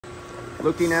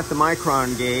looking at the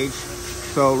micron gauge.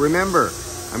 So remember,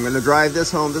 I'm going to drive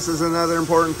this home. This is another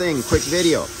important thing. Quick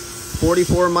video.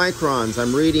 44 microns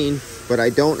I'm reading, but I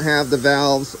don't have the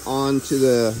valves onto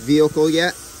the vehicle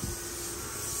yet.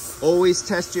 Always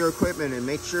test your equipment and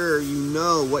make sure you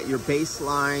know what your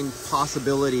baseline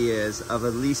possibility is of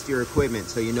at least your equipment,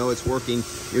 so you know it's working.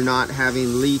 You're not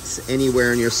having leaks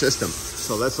anywhere in your system.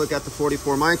 So let's look at the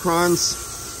 44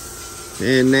 microns.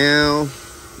 And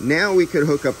now we could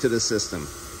hook up to the system.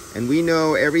 And we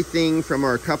know everything from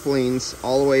our couplings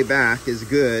all the way back is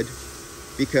good,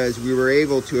 because we were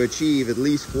able to achieve at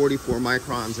least 44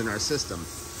 microns in our system.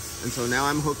 And so now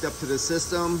I'm hooked up to the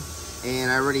system,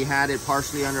 and I already had it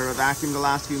partially under a vacuum the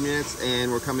last few minutes,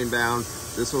 and we're coming down.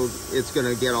 It's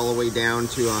gonna get all the way down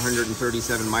to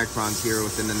 137 microns here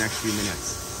within the next few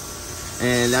minutes.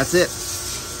 And that's it.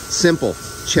 Simple.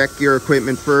 Check your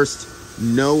equipment first.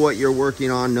 Know what you're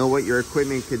working on, know what your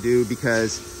equipment could do,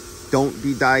 because don't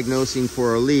be diagnosing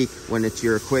for a leak when it's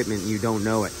your equipment and you don't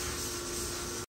know it.